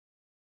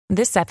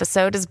This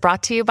episode is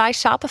brought to you by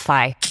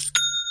Shopify.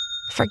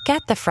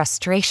 Forget the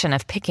frustration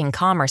of picking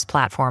commerce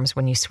platforms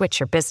when you switch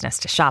your business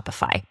to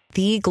Shopify,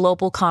 the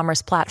global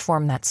commerce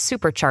platform that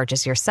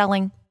supercharges your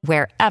selling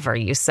wherever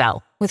you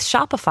sell. With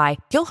Shopify,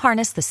 you'll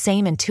harness the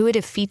same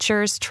intuitive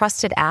features,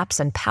 trusted apps,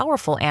 and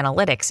powerful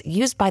analytics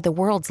used by the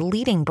world's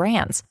leading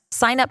brands.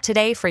 Sign up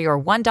today for your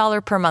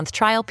 $1 per month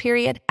trial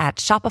period at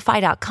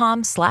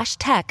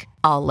shopify.com/tech,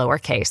 all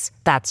lowercase.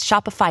 That's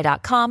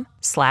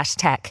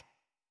shopify.com/tech.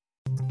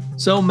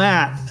 So,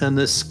 Matt, on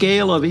the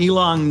scale of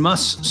Elon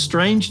Musk's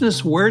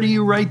strangeness, where do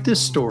you rate this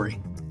story?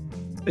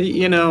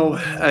 You know,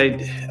 I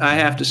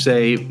have to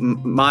say,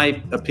 my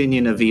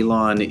opinion of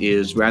Elon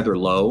is rather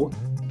low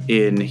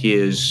in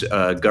his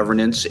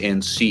governance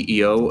and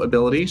CEO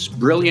abilities.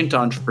 Brilliant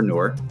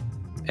entrepreneur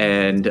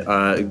and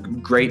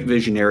great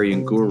visionary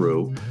and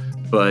guru.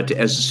 But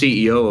as the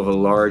CEO of a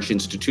large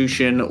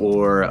institution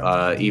or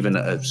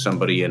even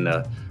somebody in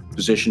a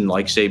position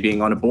like, say,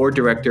 being on a board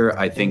director,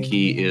 I think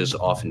he is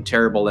often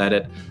terrible at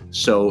it.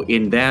 So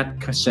in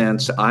that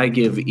sense, I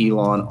give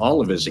Elon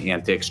all of his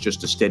antics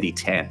just a steady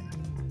 10.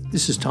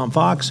 This is Tom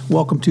Fox.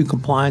 Welcome to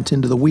Compliance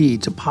Into the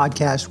Weeds, a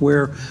podcast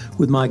where,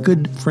 with my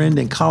good friend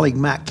and colleague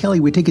Matt Kelly,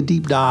 we take a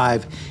deep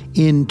dive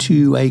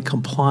into a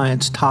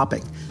compliance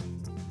topic.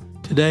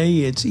 Today,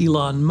 it's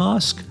Elon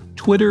Musk,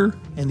 Twitter,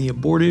 and the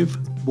abortive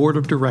board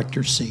of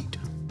directors seat.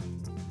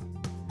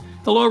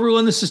 Hello,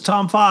 everyone. This is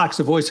Tom Fox,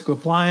 the voice of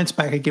compliance,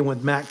 back again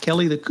with Matt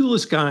Kelly, the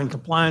coolest guy in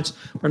compliance,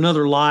 for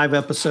another live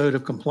episode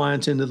of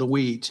Compliance Into the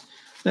Weeds.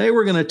 Today,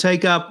 we're going to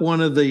take up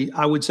one of the,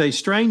 I would say,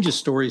 strangest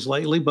stories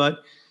lately, but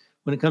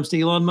when it comes to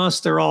Elon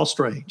Musk, they're all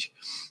strange.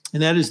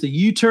 And that is the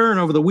U-turn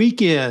over the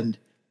weekend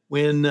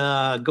when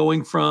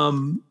going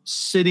from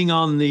sitting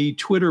on the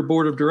Twitter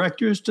board of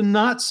directors to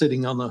not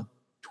sitting on the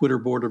Twitter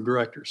board of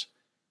directors.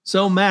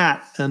 So,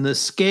 Matt, on the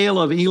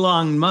scale of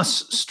Elon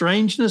Musk's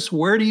strangeness,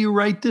 where do you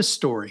rate this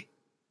story?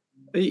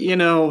 You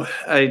know,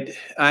 I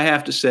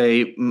have to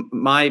say,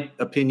 my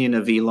opinion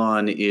of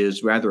Elon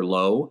is rather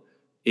low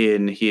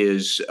in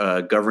his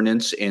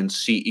governance and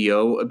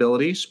CEO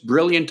abilities.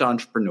 Brilliant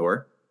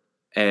entrepreneur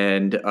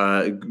and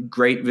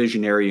great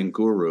visionary and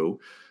guru.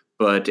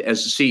 But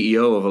as the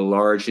CEO of a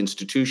large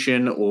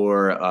institution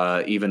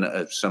or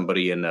even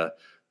somebody in a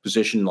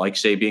position like,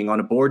 say, being on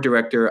a board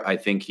director, I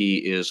think he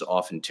is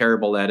often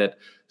terrible at it.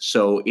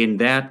 So in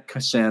that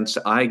sense,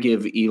 I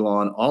give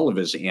Elon all of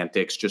his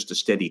antics just a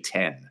steady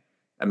 10.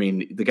 I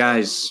mean, the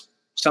guy's,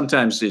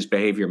 sometimes his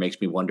behavior makes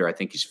me wonder. I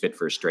think he's fit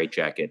for a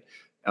straitjacket.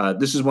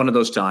 This is one of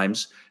those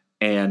times.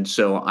 And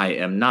so I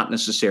am not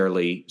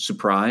necessarily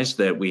surprised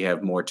that we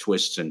have more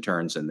twists and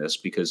turns in this,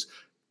 because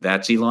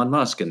that's Elon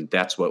Musk and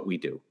that's what we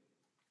do.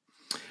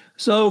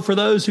 So for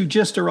those who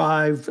just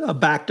arrived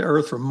back to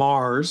Earth from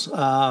Mars,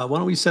 why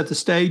don't we set the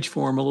stage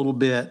for them a little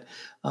bit?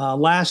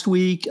 Last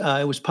week,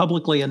 it was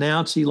publicly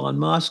announced Elon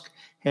Musk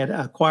had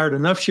acquired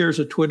enough shares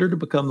of Twitter to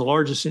become the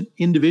largest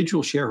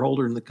individual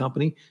shareholder in the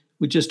company,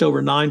 with just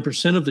over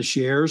 9% of the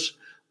shares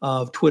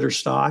of Twitter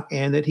stock,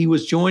 and that he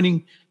was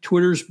joining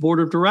Twitter's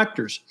board of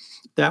directors.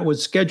 That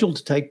was scheduled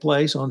to take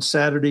place on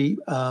Saturday,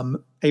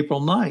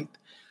 April 9th.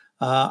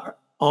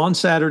 On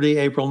Saturday,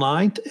 April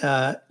 9th,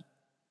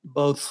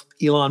 both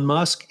Elon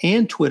Musk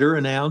and Twitter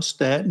announced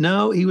that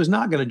no, he was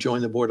not going to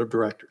join the board of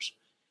directors.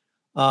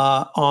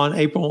 On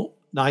April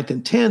 9th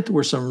and 10th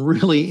were some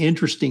really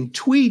interesting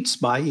tweets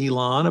by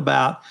Elon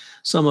about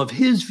some of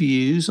his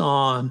views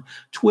on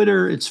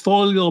Twitter, its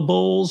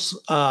foilables,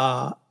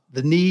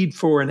 the need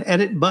for an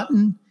edit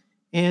button,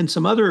 and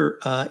some other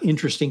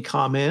interesting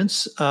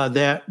comments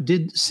that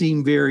did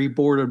seem very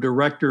board of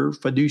director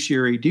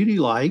fiduciary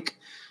duty-like,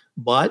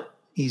 but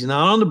he's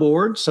not on the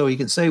board, so he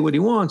can say what he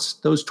wants.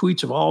 Those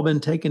tweets have all been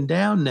taken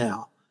down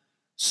now.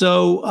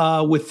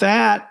 So with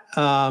that,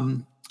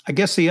 I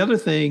guess the other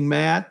thing,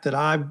 Matt, that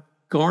I've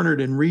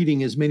garnered in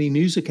reading as many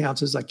news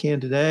accounts as I can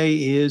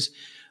today is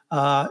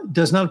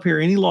does not appear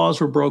any laws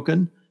were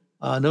broken.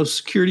 No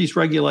securities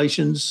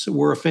regulations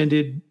were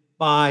offended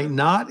by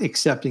not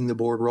accepting the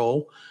board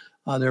role.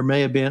 There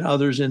may have been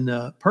others in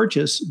the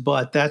purchase,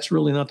 but that's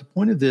really not the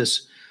point of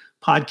this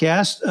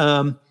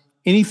podcast.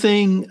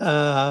 Anything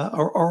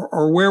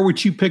or where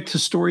would you pick the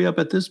story up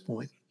at this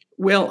point?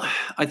 Well,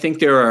 I think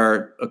there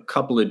are a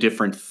couple of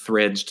different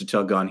threads to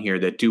tug on here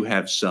that do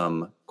have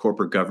some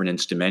corporate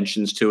governance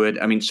dimensions to it.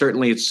 I mean,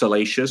 certainly it's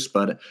salacious,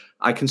 but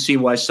I can see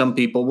why some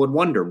people would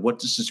wonder, what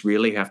does this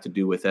really have to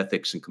do with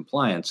ethics and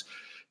compliance?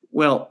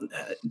 Well,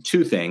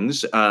 two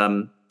things.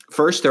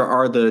 First, there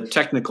are the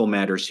technical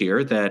matters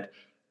here that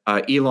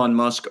Elon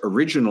Musk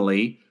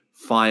originally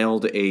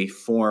filed a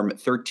Form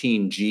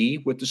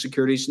 13G with the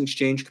Securities and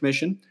Exchange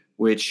Commission,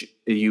 which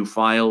you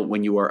file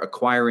when you are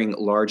acquiring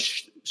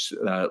large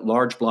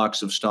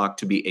blocks of stock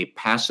to be a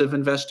passive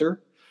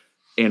investor.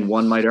 And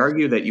one might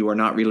argue that you are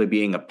not really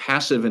being a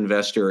passive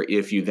investor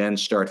if you then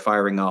start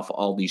firing off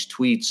all these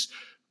tweets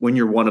when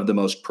you're one of the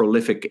most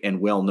prolific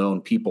and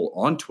well-known people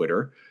on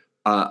Twitter.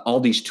 All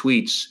these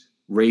tweets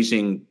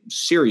raising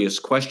serious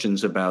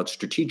questions about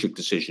strategic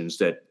decisions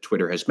that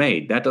Twitter has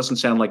made. That doesn't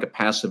sound like a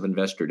passive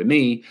investor to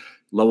me.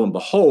 Lo and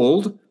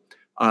behold,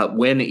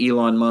 When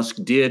Elon Musk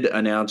did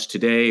announce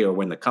today, or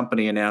when the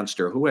company announced,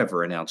 or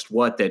whoever announced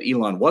that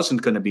Elon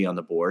wasn't going to be on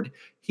the board,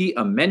 he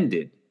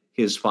amended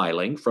his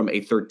filing from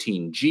a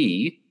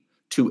 13G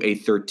to a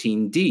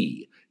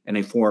 13D. And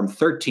a Form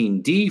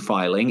 13D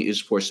filing is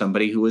for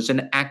somebody who is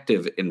an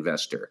active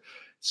investor.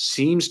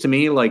 Seems to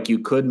me like you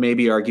could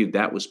maybe argue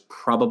that was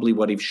probably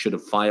what he should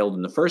have filed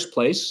in the first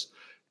place.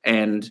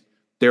 And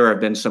there have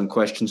been some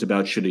questions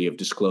about should he have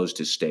disclosed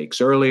his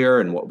stakes earlier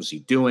and what was he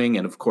doing?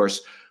 And of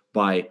course,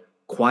 by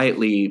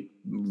quietly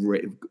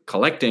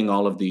collecting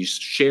all of these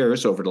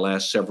shares over the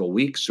last several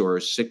weeks or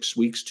 6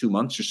 weeks, 2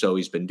 months or so,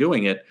 he's been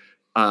doing it.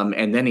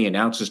 And then he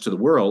announces to the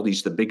world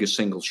he's the biggest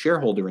single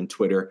shareholder in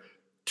Twitter.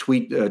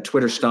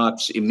 Twitter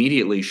stocks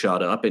immediately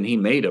shot up, and he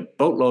made a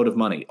boatload of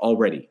money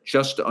already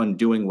just on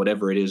doing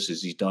whatever it is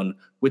he's done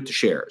with the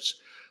shares.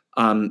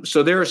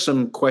 So there are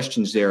some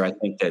questions there, I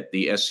think, that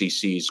the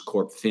SEC's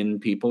Corp Fin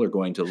people are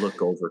going to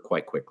look over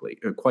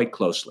quite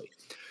closely.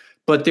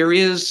 But there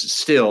is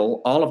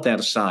still, all of that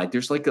aside,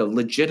 there's like a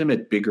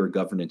legitimate bigger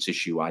governance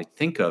issue I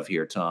think of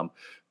here, Tom,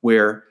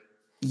 where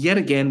yet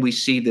again we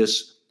see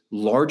this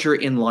larger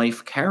in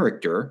life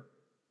character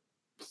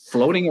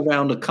floating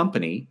around a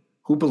company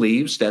who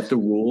believes that the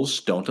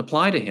rules don't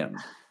apply to him.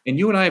 And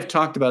you and I have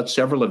talked about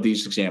several of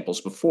these examples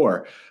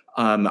before.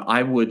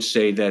 I would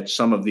say that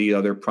some of the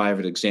other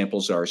private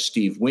examples are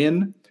Steve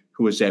Wynn,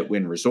 who is at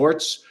Wynn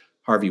Resorts,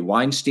 Harvey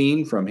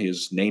Weinstein from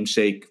his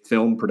namesake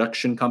film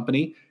production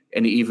company,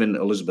 and even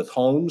Elizabeth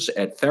Holmes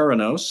at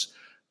Theranos.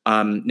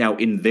 Now,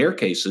 in their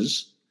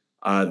cases,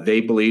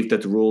 they believed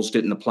that the rules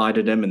didn't apply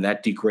to them, and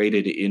that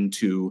degraded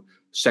into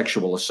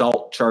sexual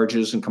assault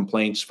charges and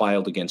complaints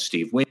filed against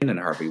Steve Wynn and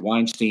Harvey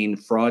Weinstein,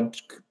 fraud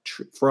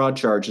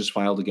charges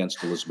filed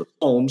against Elizabeth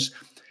Holmes.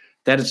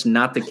 That is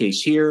not the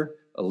case here.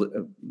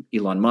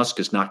 Elon Musk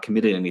has not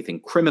committed anything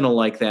criminal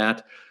like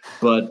that,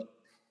 but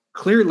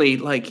clearly,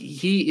 like,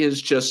 he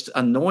is just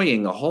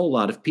annoying a whole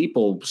lot of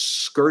people,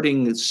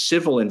 skirting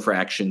civil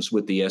infractions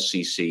with the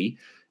SEC,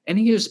 and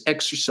he has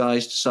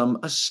exercised some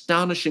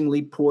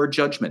astonishingly poor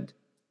judgment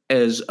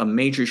as a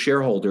major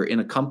shareholder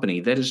in a company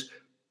that is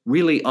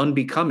really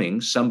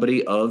unbecoming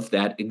somebody of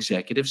that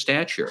executive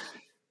stature.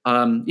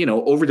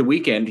 Over the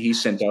weekend, he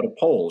sent out a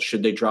poll.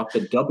 Should they drop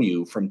the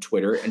W from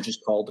Twitter and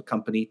just call the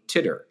company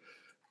Titter?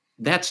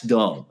 That's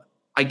dumb.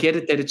 I get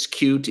it that it's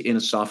cute in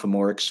a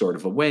sophomoric sort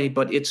of a way,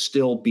 but it's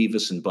still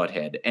Beavis and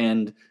Butthead.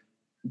 And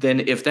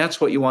then if that's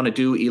what you want to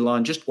do,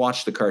 Elon, just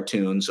watch the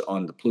cartoons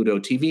on the Pluto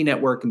TV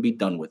network and be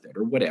done with it,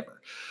 or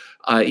whatever.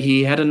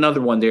 He had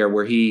another one there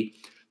where he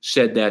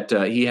said that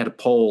he had a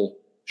poll: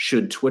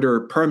 should Twitter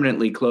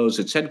permanently close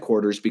its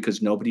headquarters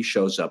because nobody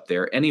shows up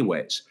there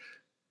anyways?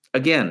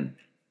 Again,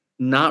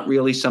 not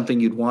really something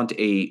you'd want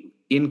a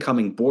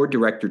incoming board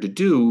director to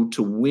do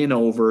to win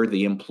over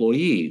the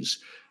employees.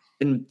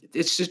 And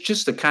it's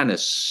just the kind of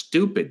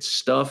stupid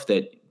stuff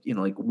that,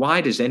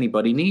 why does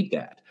anybody need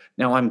that?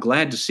 Now, I'm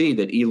glad to see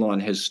that Elon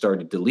has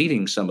started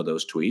deleting some of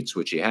those tweets,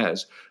 which he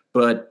has,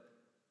 but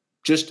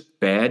just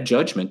bad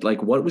judgment.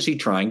 Like, what was he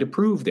trying to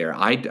prove there?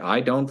 I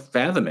don't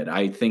fathom it.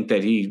 I think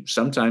that he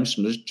sometimes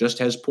just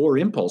has poor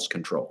impulse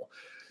control.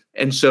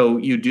 And so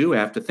you do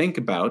have to think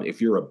about,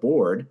 if you're a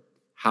board,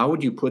 how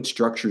would you put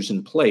structures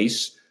in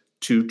place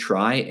to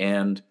try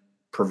and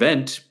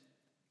prevent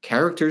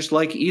characters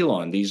like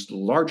Elon, these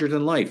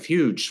larger-than-life,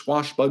 huge,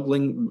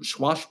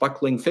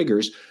 swashbuckling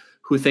figures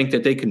who think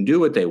that they can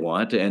do what they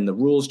want and the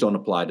rules don't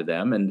apply to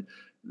them, and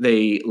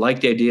they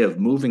like the idea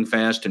of moving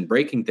fast and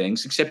breaking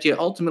things, except you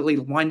ultimately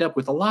wind up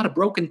with a lot of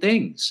broken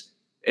things.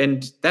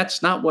 And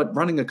that's not what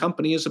running a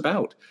company is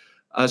about.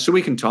 So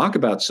we can talk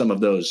about some of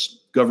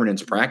those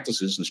governance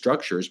practices and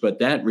structures, but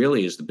that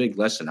really is the big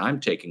lesson I'm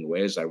taking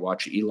away as I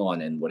watch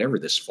Elon and whatever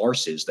this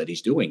farce is that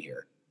he's doing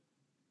here.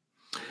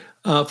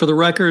 For the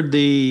record,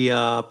 the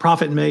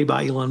profit made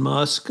by Elon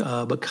Musk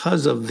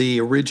because of the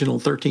original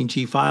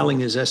 13G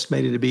filing is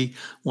estimated to be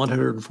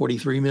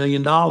 $143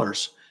 million.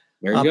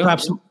 There you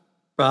go.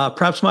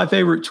 Perhaps my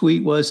favorite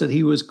tweet was that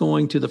he was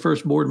going to the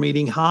first board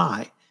meeting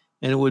high,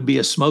 and it would be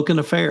a smoking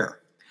affair.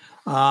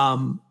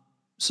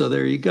 So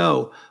there you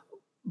go.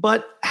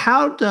 But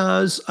how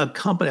does a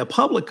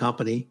public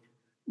company,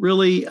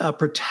 really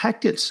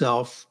protect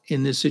itself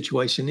in this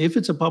situation? If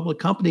it's a public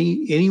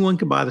company, anyone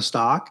can buy the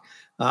stock.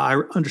 I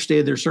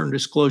understand there's certain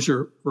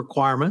disclosure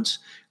requirements.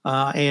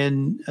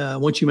 And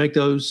once you make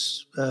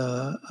those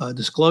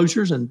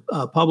disclosures and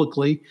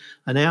publicly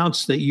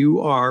announce that you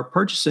are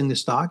purchasing the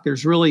stock,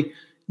 there's really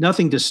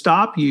nothing to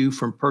stop you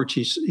from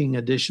purchasing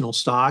additional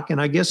stock.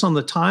 And I guess on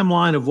the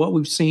timeline of what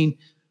we've seen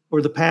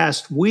over the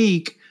past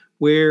week,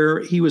 where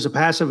he was a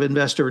passive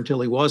investor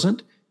until he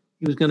wasn't,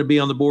 he was going to be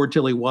on the board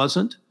till he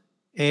wasn't.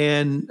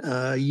 And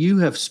you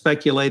have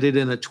speculated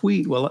in a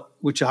tweet,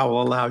 which I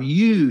will allow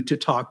you to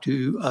talk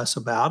to us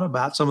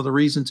about some of the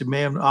reasons he may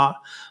have not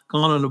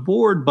gone on the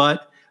board.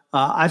 But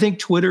I think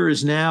Twitter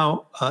is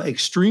now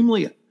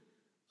extremely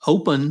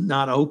open,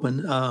 not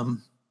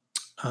open,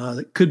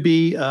 could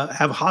be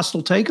have a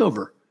hostile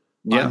takeover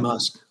by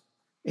Musk.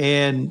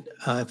 And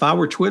if I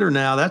were Twitter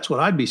now, that's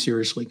what I'd be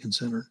seriously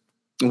considering.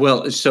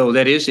 Well, so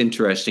that is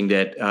interesting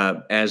that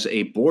as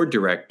a board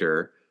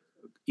director,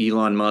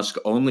 Elon Musk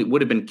only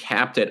would have been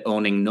capped at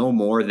owning no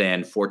more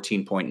than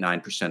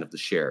 14.9% of the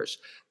shares.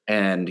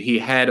 And he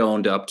had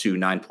owned up to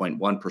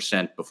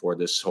 9.1% before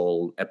this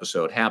whole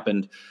episode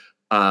happened.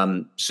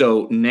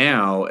 So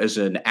now, as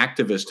an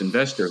activist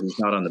investor who's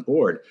not on the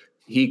board,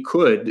 he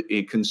could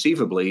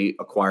conceivably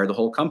acquire the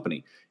whole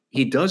company.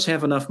 He does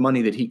have enough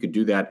money that he could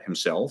do that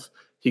himself.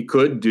 He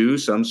could do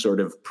some sort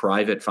of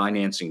private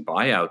financing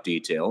buyout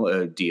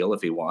deal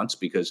if he wants,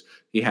 because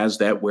he has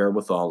that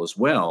wherewithal as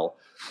well.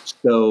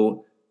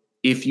 So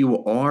if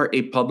you are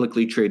a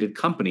publicly traded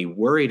company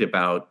worried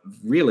about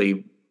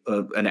really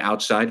an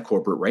outside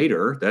corporate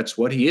raider, that's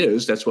what he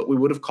is. That's what we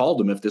would have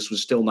called him if this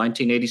was still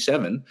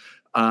 1987.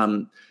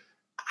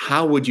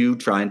 How would you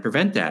try and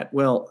prevent that?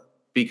 Well,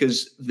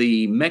 because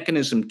the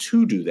mechanism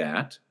to do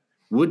that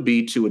would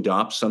be to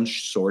adopt some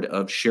sort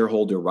of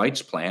shareholder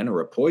rights plan or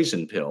a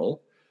poison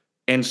pill.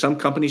 And some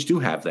companies do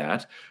have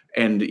that.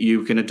 And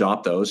you can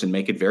adopt those and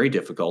make it very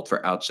difficult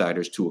for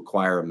outsiders to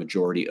acquire a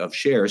majority of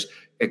shares,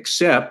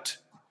 except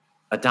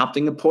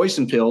adopting a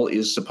poison pill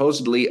is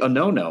supposedly a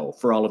no-no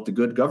for all of the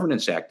good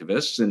governance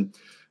activists. And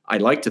I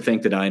like to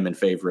think that I am in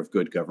favor of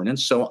good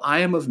governance. So I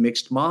am of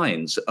mixed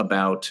minds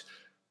about,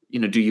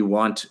 do you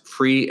want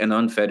free and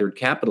unfettered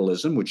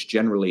capitalism, which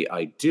generally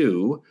I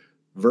do,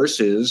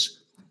 versus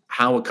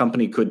how a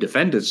company could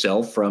defend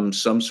itself from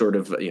some sort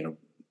of,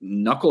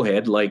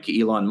 knucklehead like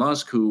Elon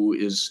Musk, who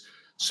is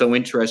so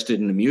interested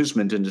in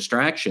amusement and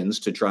distractions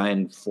to try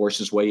and force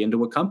his way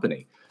into a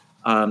company.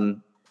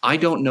 I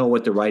don't know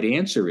what the right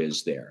answer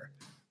is there.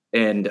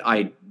 And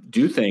I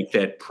do think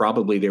that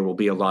probably there will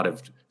be a lot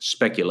of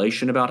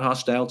speculation about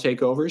hostile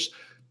takeovers.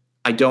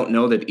 I don't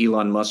know that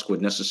Elon Musk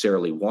would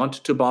necessarily want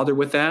to bother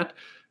with that.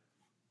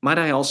 Might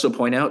I also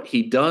point out,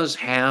 he does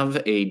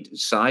have a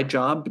side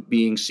job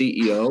being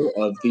CEO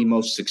of the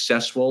most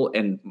successful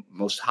and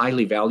most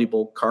highly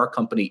valuable car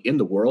company in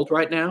the world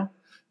right now.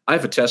 I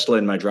have a Tesla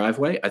in my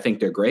driveway. I think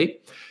they're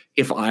great.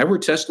 If I were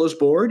Tesla's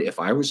board, if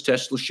I was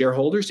Tesla's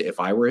shareholders, if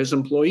I were his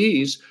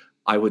employees,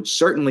 I would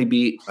certainly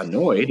be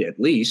annoyed, at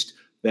least,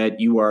 that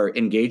you are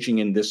engaging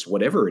in this,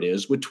 whatever it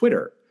is, with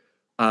Twitter.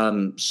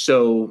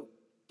 So,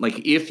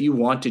 if you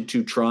wanted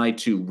to try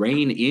to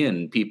rein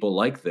in people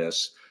like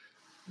this,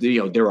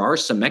 there are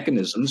some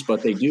mechanisms,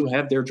 but they do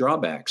have their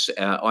drawbacks.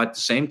 At the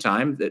same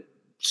time, that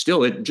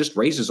still it just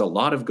raises a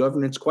lot of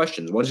governance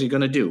questions. What is he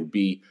going to do?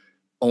 Be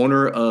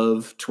owner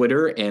of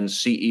Twitter and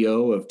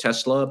CEO of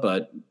Tesla,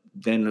 but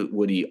then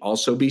would he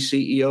also be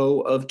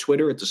CEO of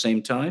Twitter at the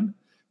same time?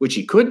 Which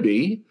he could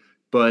be,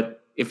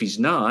 but if he's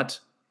not,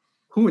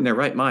 who in their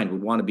right mind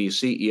would want to be a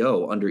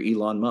CEO under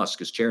Elon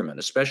Musk as chairman,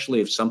 especially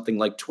if something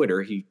like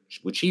Twitter,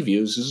 which he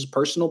views as his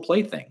personal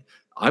plaything?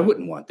 I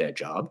wouldn't want that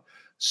job.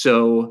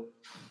 So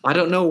I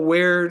don't know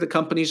where the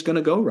company's going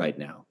to go right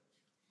now.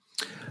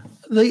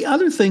 The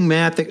other thing,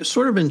 Matt, that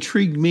sort of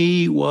intrigued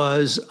me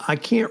was I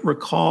can't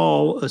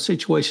recall a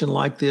situation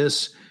like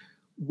this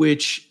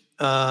which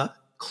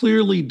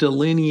clearly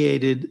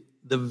delineated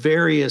the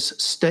various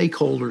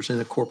stakeholders in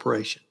a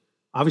corporation.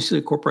 Obviously,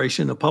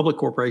 a public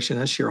corporation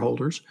has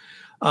shareholders,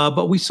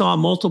 but we saw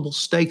multiple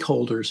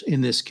stakeholders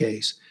in this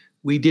case.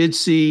 We did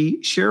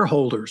see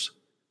shareholders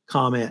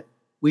comment.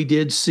 We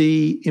did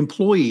see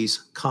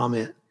employees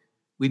comment.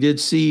 We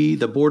did see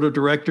the board of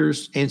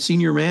directors and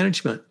senior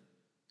management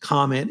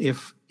comment,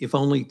 if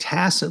only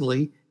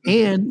tacitly,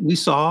 and we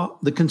saw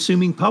the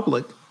consuming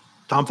public,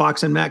 Tom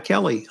Fox and Matt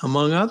Kelly,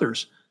 among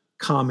others,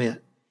 comment.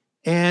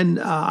 And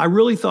I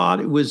really thought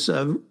it was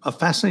a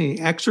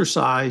fascinating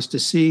exercise to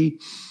see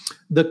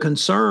the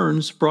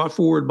concerns brought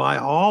forward by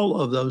all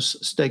of those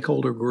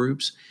stakeholder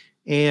groups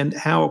and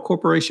how a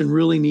corporation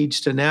really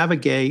needs to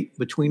navigate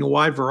between a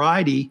wide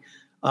variety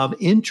of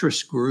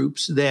interest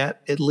groups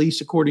that, at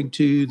least according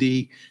to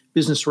the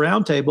Business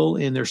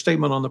Roundtable in their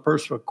statement on the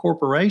purpose of a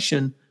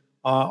corporation,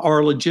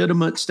 are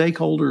legitimate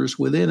stakeholders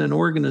within an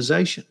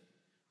organization.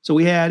 So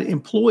we had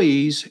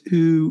employees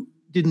who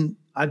didn't,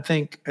 I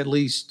think, at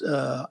least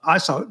I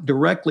saw,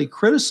 directly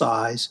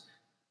criticize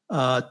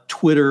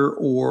Twitter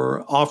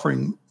or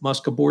offering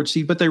Musk a board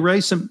seat, but they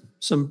raised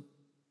some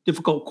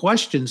difficult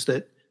questions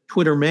that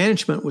Twitter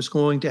management was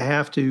going to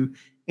have to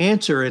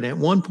answer. And at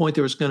one point,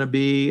 there was going to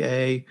be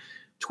a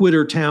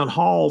Twitter town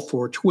hall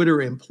for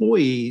Twitter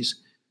employees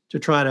to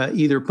try to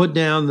either put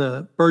down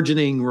the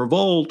burgeoning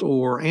revolt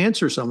or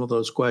answer some of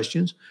those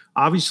questions.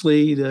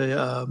 Obviously,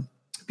 the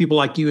people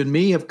like you and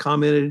me have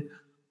commented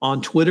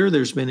on Twitter.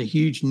 There's been a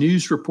huge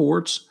news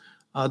reports.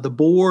 The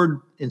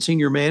board and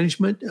senior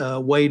management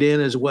weighed in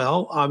as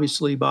well,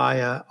 obviously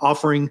by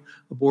offering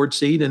a board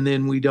seat. And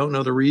then we don't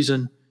know the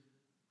reason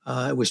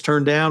it was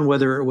turned down,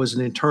 whether it was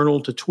an internal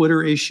to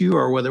Twitter issue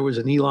or whether it was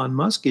an Elon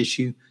Musk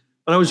issue.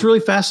 But it was really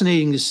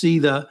fascinating to see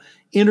the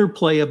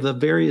interplay of the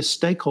various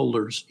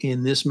stakeholders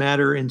in this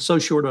matter in so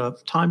short a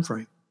time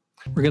frame.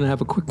 We're going to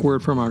have a quick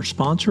word from our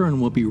sponsor, and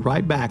we'll be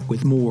right back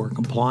with more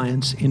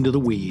Compliance Into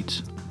the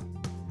Weeds.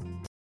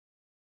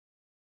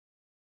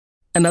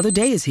 Another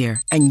day is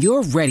here, and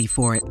you're ready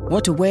for it.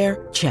 What to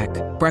wear? Check.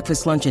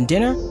 Breakfast, lunch, and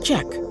dinner?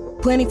 Check.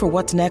 Planning for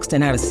what's next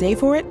and how to save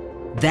for it?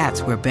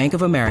 That's where Bank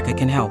of America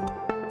can help.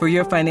 For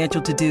your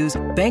financial to-dos,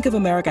 Bank of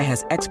America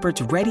has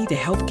experts ready to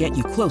help get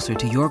you closer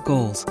to your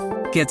goals.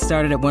 Get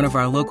started at one of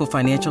our local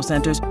financial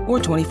centers or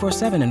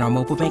 24/7 in our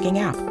mobile banking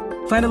app.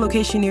 Find a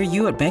location near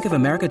you at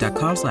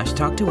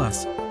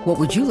bankofamerica.com/talktous. What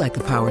would you like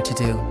the power to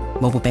do?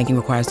 Mobile banking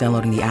requires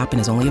downloading the app and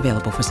is only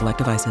available for select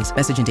devices.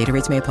 Message and data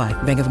rates may apply.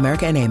 Bank of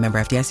America N.A., member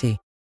FDIC.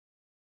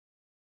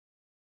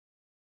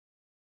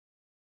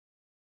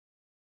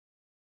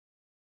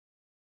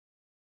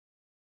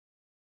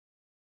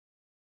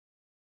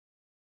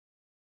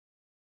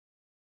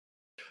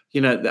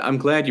 I'm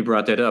glad you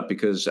brought that up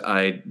because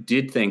I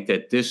did think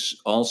that this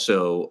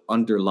also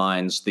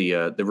underlines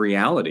the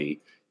reality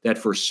that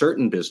for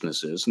certain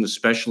businesses, and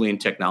especially in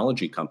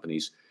technology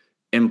companies,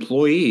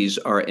 employees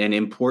are an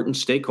important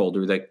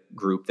stakeholder that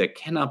group that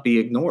cannot be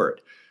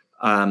ignored.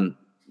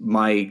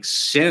 My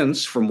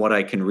sense from what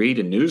I can read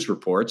in news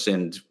reports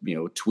and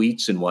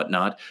tweets and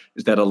whatnot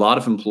is that a lot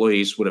of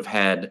employees would have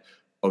had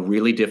a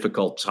really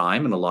difficult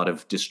time and a lot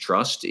of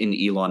distrust in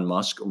Elon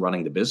Musk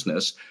running the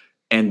business.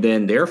 And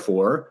then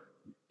therefore,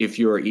 if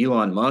you're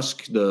Elon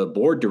Musk, the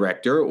board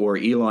director, or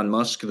Elon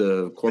Musk,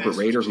 the corporate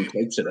raider who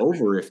takes it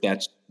over, if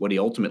that's what he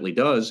ultimately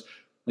does,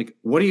 like,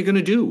 what are you going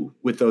to do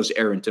with those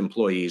errant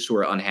employees who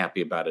are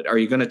unhappy about it? Are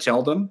you going to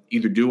tell them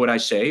either do what I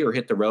say or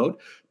hit the road?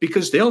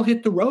 Because they'll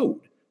hit the road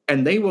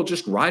and they will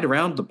just ride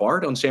around the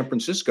BART on San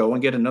Francisco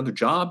and get another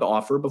job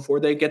offer before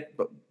they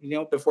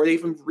before they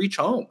even reach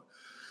home.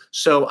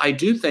 So I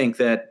do think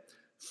that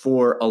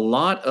for a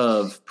lot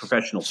of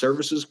professional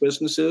services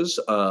businesses,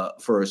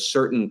 for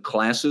certain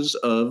classes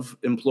of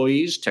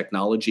employees,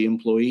 technology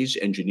employees,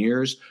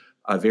 engineers,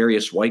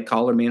 various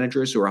white-collar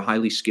managers who are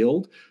highly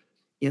skilled,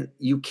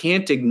 you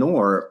can't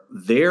ignore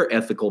their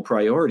ethical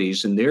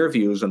priorities and their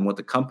views on what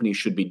the company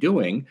should be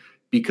doing,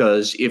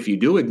 because if you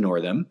do ignore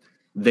them,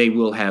 they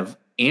will have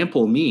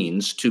ample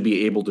means to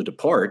be able to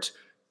depart.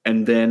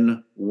 And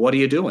then what are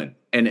you doing?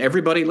 And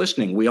everybody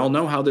listening, we all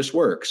know how this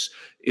works,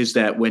 is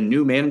that when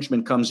new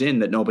management comes in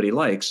that nobody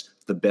likes,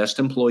 the best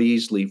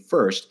employees leave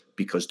first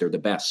because they're the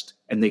best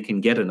and they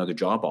can get another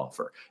job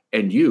offer.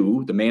 And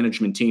you, the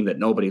management team that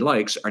nobody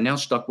likes, are now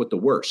stuck with the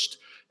worst.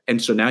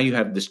 And so now you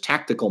have this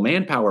tactical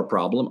manpower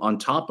problem on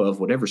top of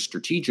whatever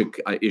strategic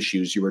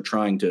issues you were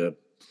trying to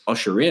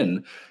usher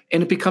in,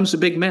 and it becomes a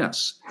big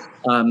mess.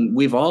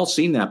 We've all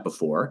seen that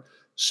before.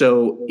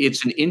 So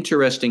it's an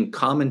interesting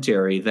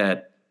commentary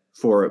that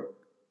for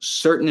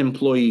certain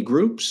employee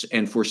groups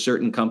and for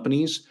certain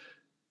companies,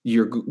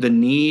 the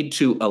need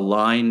to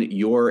align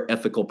your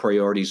ethical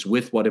priorities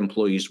with what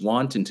employees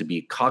want and to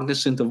be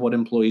cognizant of what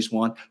employees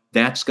want,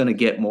 that's going to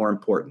get more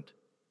important.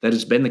 That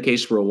has been the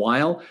case for a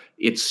while.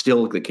 It's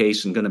still the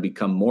case and going to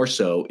become more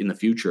so in the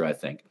future, I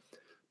think.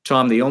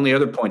 Tom, the only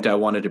other point I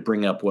wanted to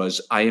bring up was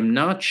I am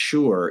not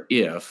sure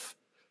if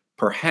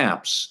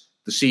perhaps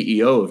the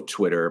CEO of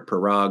Twitter,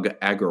 Parag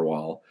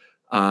Agrawal,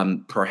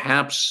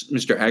 perhaps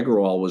Mr.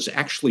 Agrawal was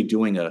actually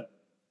doing a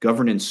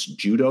governance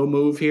judo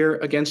move here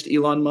against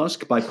Elon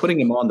Musk. By putting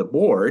him on the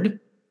board,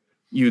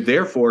 you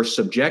therefore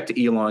subject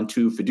Elon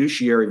to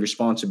fiduciary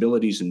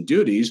responsibilities and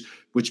duties,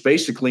 which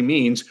basically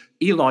means,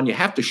 Elon, you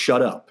have to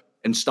shut up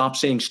and stop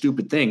saying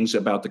stupid things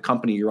about the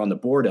company you're on the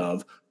board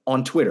of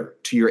on Twitter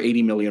to your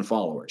 80 million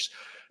followers.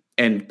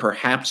 And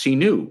perhaps he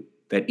knew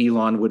that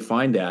Elon would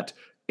find that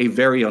a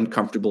very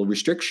uncomfortable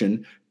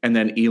restriction, and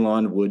then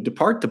Elon would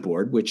depart the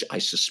board, which I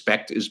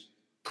suspect is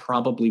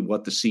probably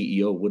what the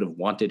CEO would have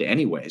wanted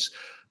anyways.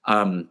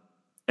 And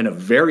a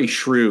very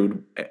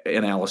shrewd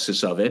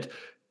analysis of it,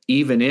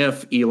 even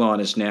if Elon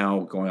is now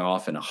going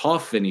off in a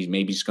huff and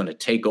he's going to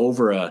take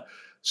over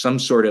some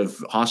sort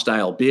of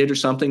hostile bid or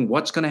something,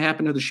 what's going to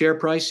happen to the share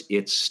price?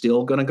 It's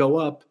still going to go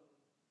up.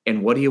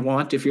 And what do you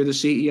want if you're the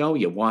CEO?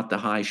 You want the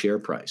high share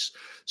price.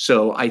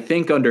 So I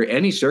think under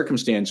any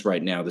circumstance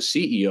right now, the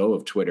CEO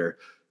of Twitter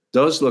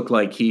does look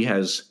like he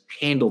has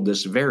handled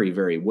this very,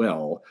 very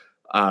well.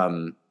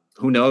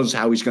 Who knows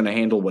how he's going to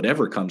handle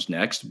whatever comes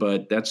next,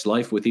 but that's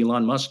life with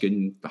Elon Musk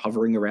and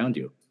hovering around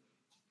you.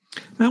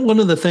 Now, one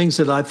of the things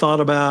that I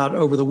thought about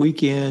over the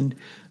weekend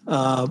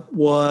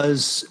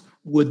was,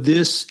 would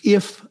this,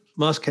 if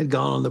Musk had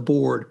gone on the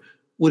board,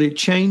 would it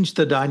change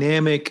the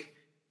dynamic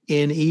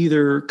in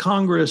either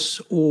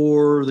Congress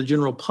or the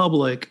general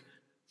public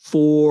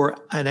for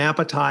an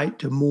appetite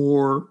to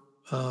more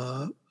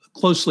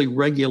closely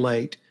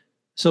regulate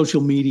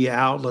social media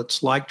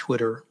outlets like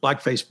Twitter,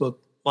 like Facebook,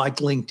 like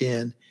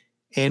LinkedIn?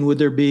 And would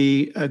there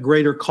be a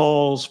greater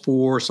calls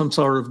for some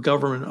sort of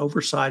government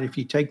oversight if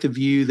you take the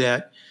view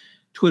that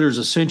Twitter is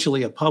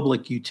essentially a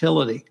public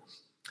utility?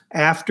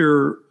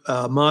 After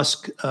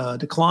Musk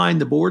declined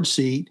the board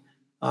seat,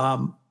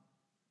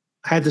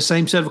 had the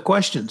same set of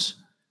questions,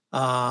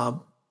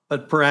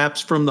 but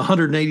perhaps from the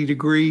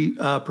 180-degree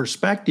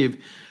perspective.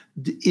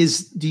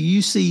 Do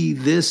you see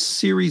this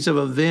series of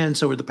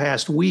events over the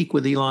past week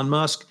with Elon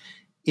Musk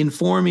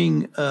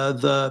informing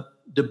the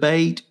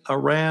debate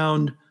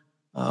around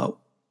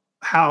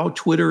how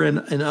Twitter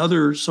and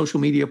other social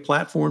media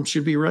platforms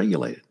should be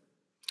regulated?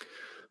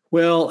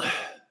 Well,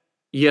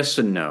 yes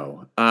and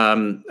no.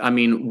 I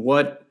mean,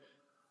 what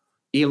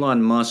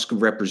Elon Musk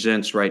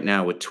represents right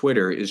now with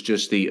Twitter is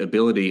just the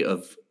ability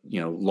of,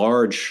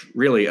 large,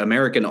 really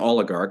American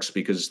oligarchs,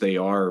 because they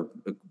are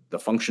the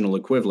functional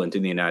equivalent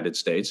in the United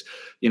States,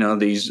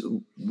 these,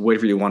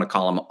 whatever you want to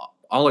call them,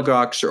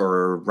 oligarchs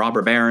or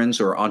robber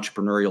barons or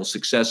entrepreneurial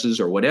successes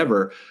or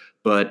whatever.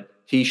 But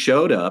he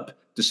showed up,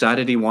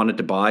 decided he wanted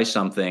to buy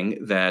something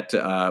that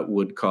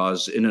would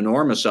cause an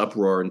enormous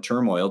uproar and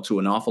turmoil to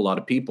an awful lot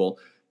of people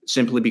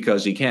simply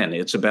because he can.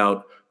 It's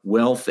about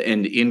wealth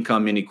and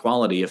income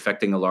inequality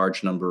affecting a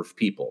large number of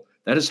people.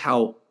 That is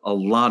how a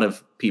lot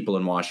of people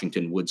in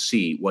Washington would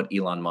see what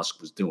Elon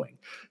Musk was doing.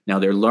 Now,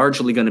 they're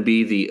largely going to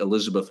be the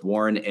Elizabeth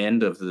Warren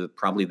end of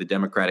probably the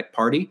Democratic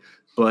Party,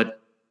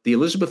 but the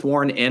Elizabeth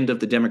Warren end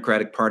of the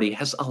Democratic Party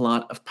has a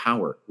lot of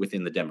power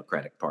within the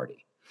Democratic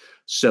Party.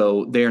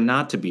 So they're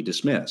not to be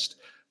dismissed.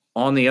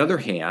 On the other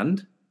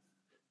hand,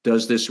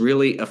 does this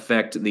really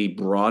affect the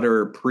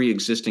broader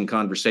pre-existing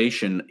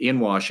conversation in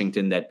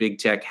Washington that big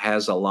tech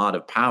has a lot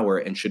of power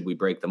and should we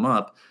break them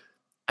up?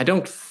 I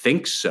don't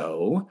think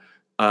so,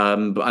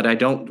 but I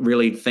don't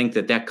really think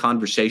that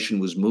conversation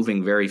was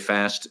moving very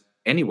fast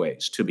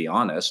anyways, to be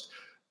honest.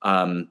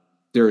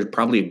 There are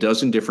probably a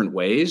dozen different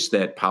ways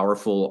that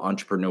powerful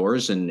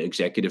entrepreneurs and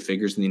executive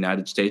figures in the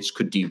United States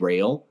could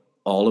derail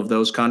all of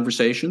those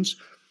conversations.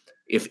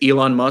 If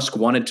Elon Musk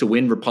wanted to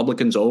win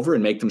Republicans over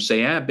and make them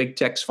say, big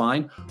tech's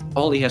fine,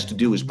 all he has to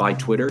do is buy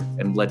Twitter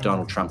and let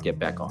Donald Trump get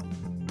back on.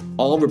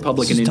 All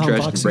Republican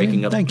interest in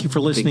breaking up. Thank you for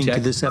listening to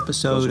this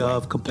episode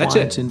of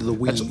Compliance Into the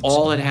Weeds. That's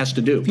all it has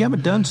to do. If you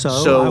haven't done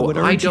so, I would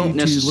urge you to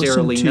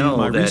listen to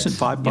my recent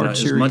 5-part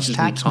series,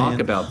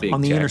 Taxman,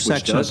 on the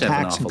intersection of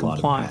tax and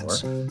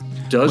compliance.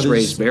 Does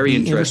raise very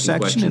interesting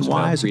questions and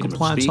why, about as a freedom of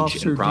compliance speech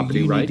officer, and property do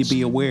you need rights to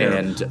be aware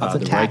and of the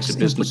the tax rights of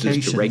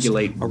businesses to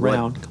regulate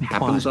around what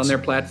compliance. happens on their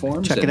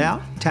platforms. Check it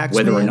out, Taxman,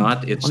 whether or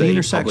not it's on the a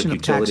intersection public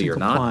of tax utility and or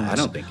not. compliance. I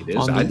don't think it is.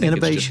 On the I think it's just a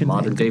Innovation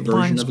modern-day and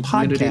version of a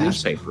community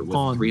Compliance newspaper with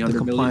on 300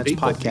 the million Compliance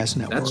people. Podcast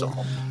Network. That's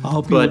all. I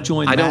hope you'll But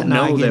join I Matt don't and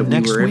I know again that we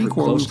next were ever week,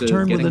 where we'll close to return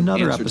with getting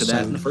another answer to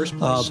that in the episode first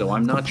place. of So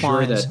I'm not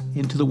sure that Compliance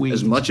Into the Weeds.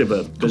 as much of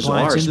a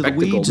bizarre Compliance Into the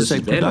spectacle Weeds this is a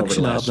has been over the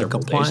production last of the several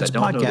days, I Compliance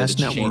don't know that Podcast it's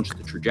Network. changed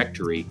the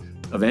trajectory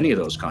of any of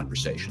those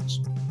conversations.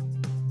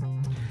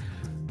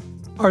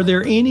 Are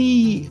there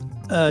any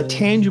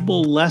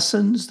tangible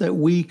lessons that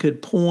we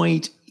could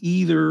point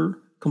either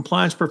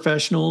compliance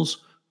professionals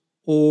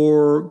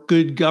or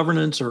good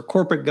governance or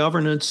corporate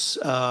governance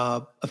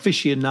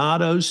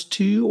aficionados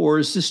to, or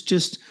is this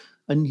just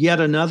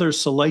yet another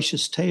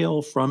salacious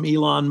tale from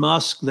Elon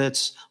Musk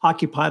that's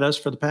occupied us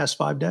for the past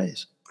 5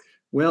 days?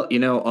 Well,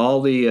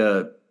 all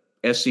the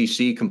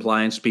SEC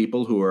compliance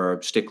people who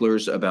are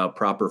sticklers about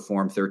proper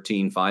Form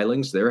 13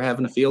 filings, they're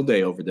having a field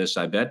day over this,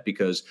 I bet,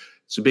 because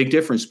it's a big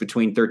difference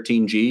between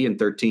 13G and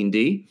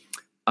 13D.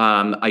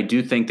 I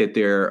do think that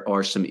there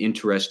are some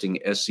interesting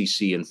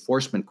SEC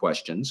enforcement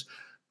questions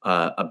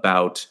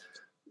about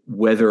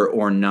whether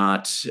or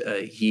not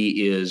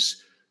he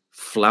is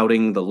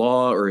flouting the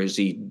law, or is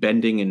he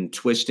bending and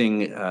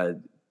twisting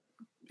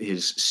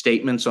his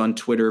statements on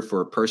Twitter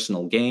for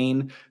personal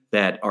gain.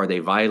 That are they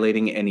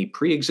violating any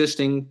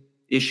pre-existing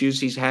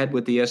issues he's had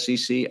with the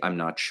SEC? I'm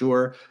not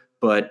sure,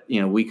 but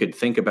we could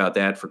think about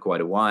that for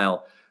quite a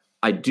while.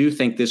 I do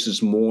think this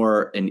is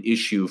more an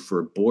issue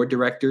for board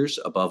directors.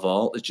 Above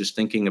all, is just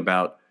thinking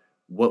about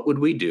what would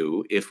we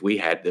do if we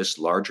had this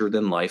larger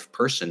than life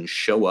person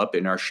show up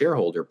in our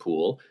shareholder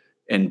pool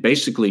and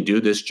basically do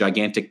this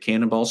gigantic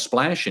cannonball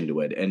splash into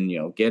it and,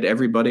 get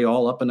everybody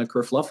all up in a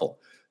kerfluffle.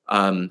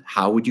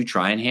 How would you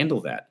try and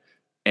handle that?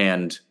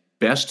 And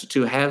best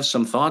to have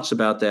some thoughts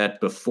about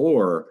that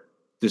before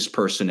this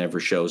person ever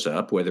shows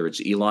up, whether it's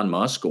Elon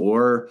Musk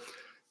or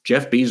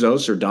Jeff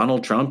Bezos or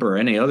Donald Trump or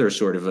any other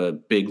sort of a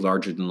big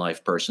larger than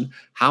life person.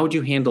 How would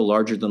you handle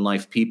larger than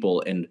life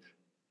people and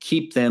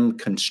keep them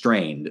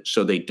constrained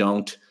so they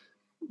don't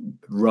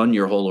run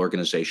your whole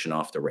organization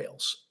off the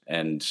rails?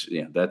 And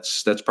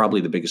that's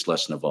probably the biggest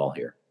lesson of all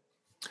here.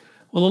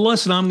 Well, the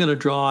lesson I'm going to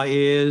draw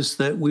is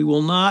that we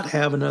will not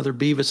have another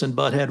Beavis and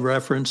Butthead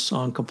reference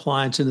on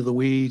Compliance Into the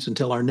Weeds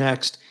until our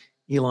next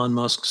Elon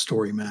Musk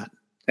story, Matt.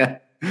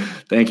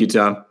 Thank you,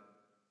 Tom.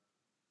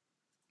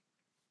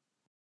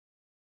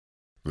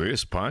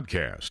 This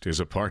podcast is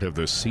a part of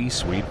the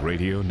C-Suite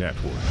Radio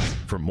Network.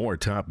 For more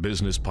top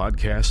business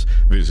podcasts,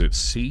 visit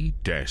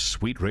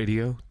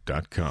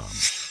c-suiteradio.com.